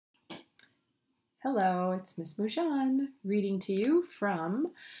Hello, it's Miss Mushan reading to you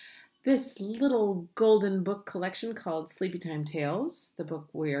from this little golden book collection called Sleepytime Tales. The book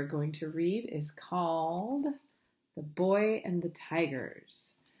we are going to read is called The Boy and the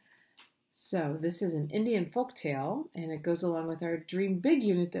Tigers. So this is an Indian folk tale, and it goes along with our Dream Big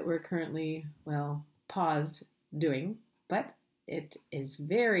unit that we're currently, paused doing, but it is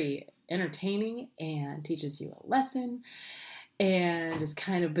very entertaining and teaches you a lesson and is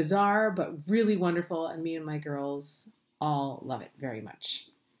kind of bizarre, but really wonderful, and me and my girls all love it very much.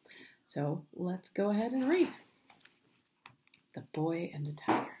 So let's go ahead and read. The Boy and the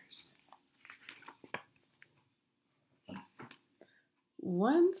Tigers.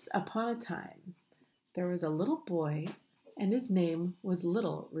 Once upon a time, there was a little boy, and his name was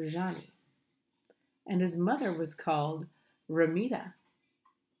Little Rajani. And his mother was called Ramita.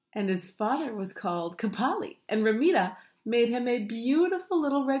 And his father was called Kapali. And Ramita made him a beautiful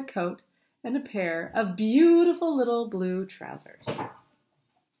little red coat and a pair of beautiful little blue trousers.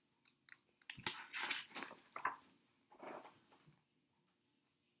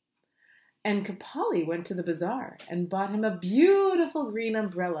 And Kapali went to the bazaar and bought him a beautiful green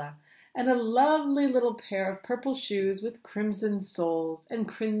umbrella and a lovely little pair of purple shoes with crimson soles and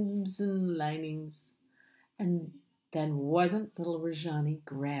crimson linings. And then wasn't little Rajani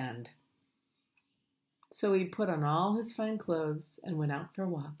grand? So he put on all his fine clothes and went out for a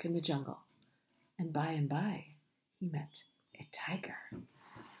walk in the jungle. And by, he met a tiger.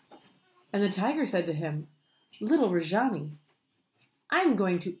 And the tiger said to him, "Little Rajani, I'm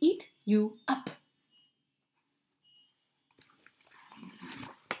going to eat you up."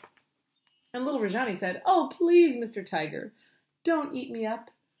 And little Rajani said, "Oh, please, Mr. Tiger, don't eat me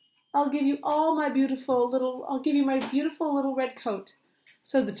up. I'll give you my beautiful little red coat."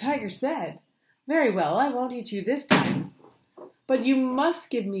 So the tiger said, "Very well, I won't eat you this time, but you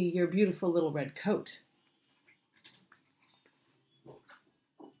must give me your beautiful little red coat."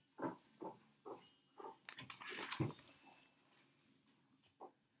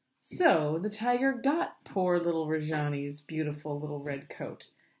 So the tiger got poor little Rajani's beautiful little red coat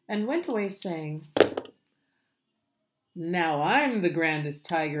and went away saying, "Now I'm the grandest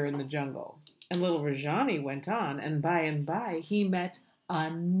tiger in the jungle." And little Rajani went on, and by he met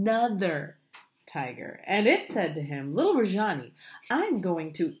another tiger, and it said to him, "Little Rajani, I'm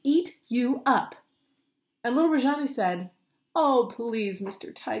going to eat you up." And little Rajani said, "Oh, please,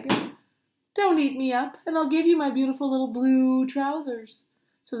 Mr. Tiger, don't eat me up, and I'll give you my beautiful little blue trousers."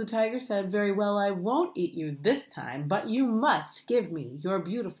 So the tiger said, "Very well, I won't eat you this time, but you must give me your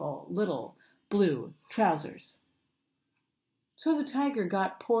beautiful little blue trousers." So the tiger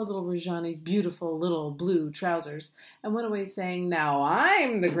got poor little Rajani's beautiful little blue trousers and went away saying, "Now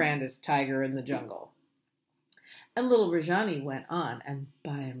I'm the grandest tiger in the jungle." And little Rajani went on, and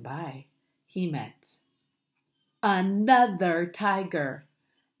by he met another tiger.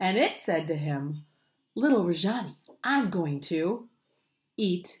 And it said to him, "Little Rajani, I'm going to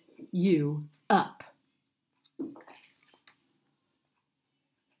eat you up."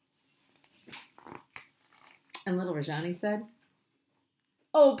 And little Rajani said,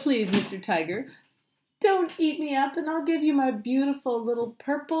 "Oh, please, Mr. Tiger, don't eat me up, and I'll give you my beautiful little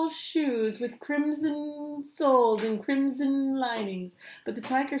purple shoes with crimson soles and crimson linings." But the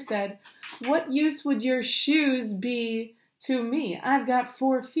tiger said, "What use would your shoes be to me? I've got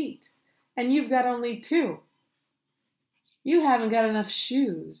 4 feet, and you've got only 2. You haven't got enough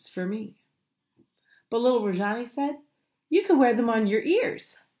shoes for me." But little Rajani said, "You could wear them on your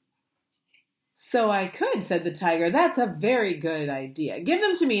ears." "So I could," said the tiger. "That's a very good idea. Give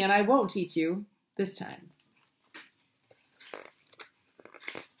them to me, and I won't eat you this time."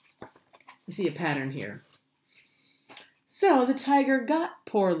 You see a pattern here. So the tiger got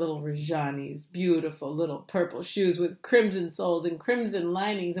poor little Rajani's beautiful little purple shoes with crimson soles and crimson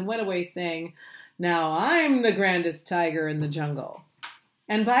linings and went away saying, "Now I'm the grandest tiger in the jungle."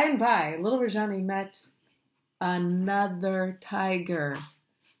 And by, little Rajani met another tiger.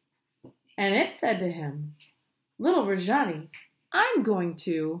 And it said to him, "Little Rajani, I'm going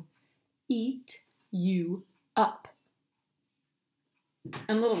to eat you up."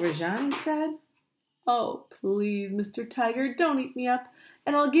 And little Rajani said, "Oh, please, Mr. Tiger, don't eat me up,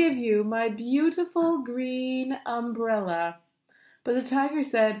 and I'll give you my beautiful green umbrella." But the tiger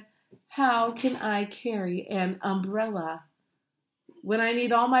said, "How can I carry an umbrella when I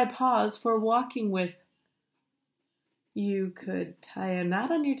need all my paws for walking with?" "You could tie a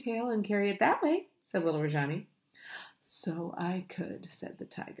knot on your tail and carry it that way," said little Rajani. "So I could," said the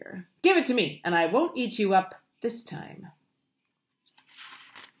tiger. "Give it to me, and I won't eat you up this time."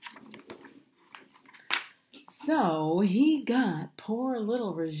 so he got poor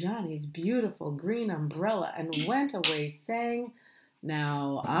little Rajani's beautiful green umbrella and went away saying,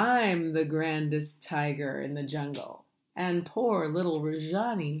 "Now I'm the grandest tiger in the jungle." And poor little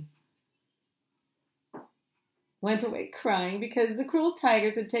Rajani went away crying because the cruel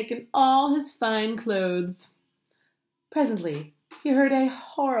tigers had taken all his fine clothes. Presently, he heard a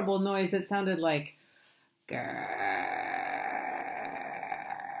horrible noise that sounded like grrr.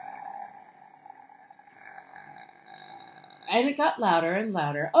 And it got louder and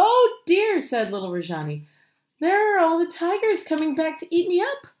louder. "Oh dear," said little Rajani. "There are all the tigers coming back to eat me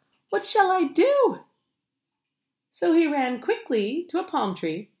up. What shall I do?" So he ran quickly to a palm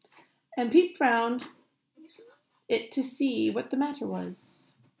tree and peeped round it to see what the matter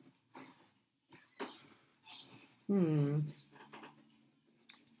was.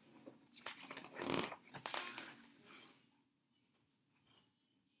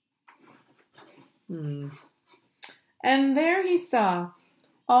 And there he saw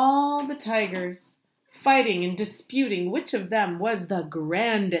all the tigers fighting and disputing which of them was the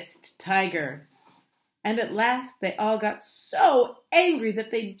grandest tiger. And at last they all got so angry that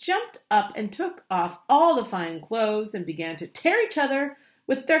they jumped up and took off all the fine clothes and began to tear each other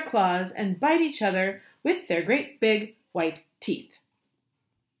with their claws and bite each other with their great big white teeth.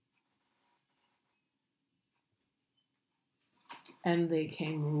 And they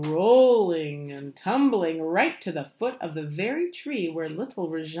came rolling and tumbling right to the foot of the very tree where little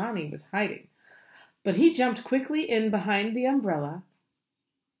Rajani was hiding. But he jumped quickly in behind the umbrella,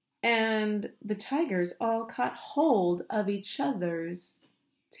 and the tigers all caught hold of each other's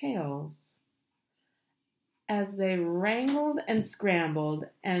tails as they wrangled and scrambled,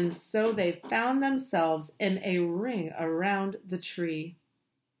 and so they found themselves in a ring around the tree.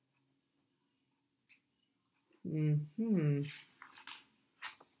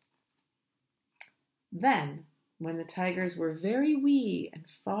 Then, when the tigers were very wee and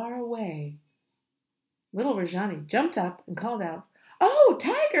far away, little Rajani jumped up and called out, "Oh,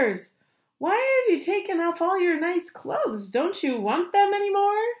 tigers! Why have you taken off all your nice clothes? Don't you want them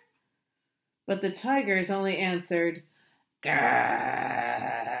anymore?" But the tigers only answered,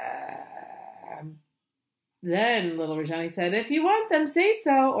 "Grrr." Then little Rajani said, "If you want them, say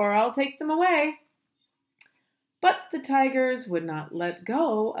so, or I'll take them away." But the tigers would not let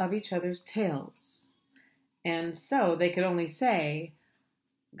go of each other's tails, and so they could only say,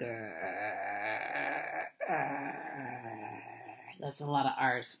 "Grrr." That's a lot of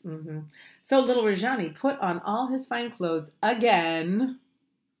R's. So little Rajani put on all his fine clothes again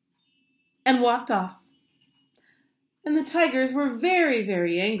and walked off. And the tigers were very,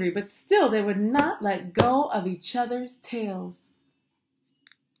 very angry, but still they would not let go of each other's tails.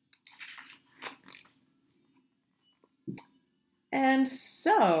 And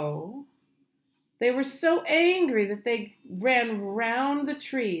so they were so angry that they ran round the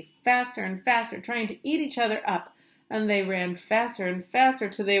tree faster and faster, trying to eat each other up. And they ran faster and faster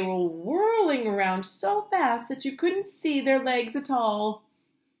till they were whirling around so fast that you couldn't see their legs at all.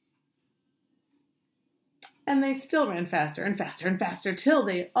 And they still ran faster and faster and faster till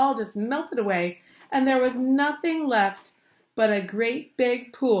they all just melted away, and there was nothing left but a great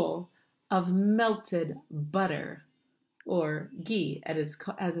big pool of melted butter, or ghee as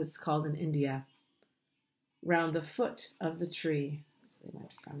it's called in India, round the foot of the tree. So they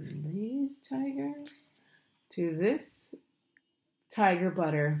went from these tigers to this tiger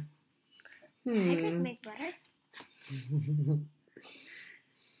butter. Tigers make butter?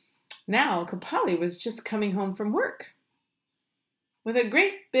 Now Kapali was just coming home from work with a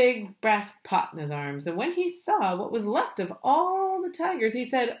great big brass pot in his arms, and when he saw what was left of all the tigers, he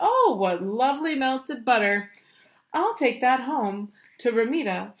said, "Oh, what lovely melted butter! I'll take that home to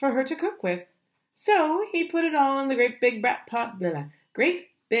Ramita for her to cook with." So he put it all in the great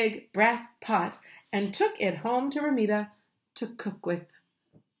big brass pot and took it home to Ramita to cook with.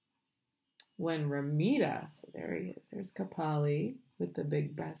 When Ramita, so there he is, there's Kapali with the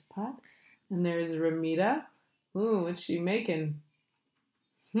big brass pot, and there's Ramita. Ooh, what's she making?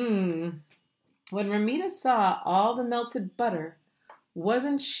 When Ramita saw all the melted butter,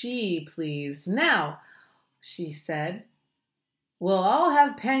 wasn't she pleased? "Now," she said, "we'll all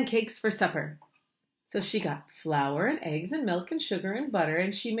have pancakes for supper." So she got flour and eggs and milk and sugar and butter,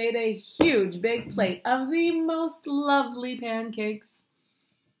 and she made a huge big plate of the most lovely pancakes,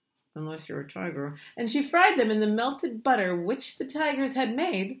 unless you're a tiger, and she fried them in the melted butter which the tigers had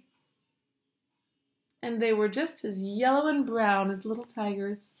made, and they were just as yellow and brown as little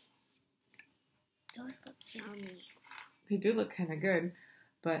tigers. Those look yummy. They do look kind of good,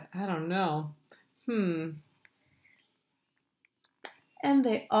 but I don't know. And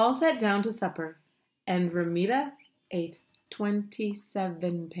they all sat down to supper, And Ramita ate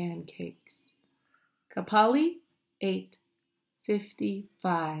 27 pancakes. Kapali ate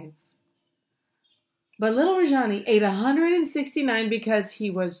 55. But little Rajani ate 169 because he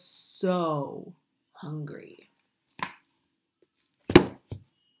was so hungry.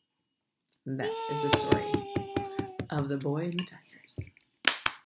 And that is the story of the boy and the tigers.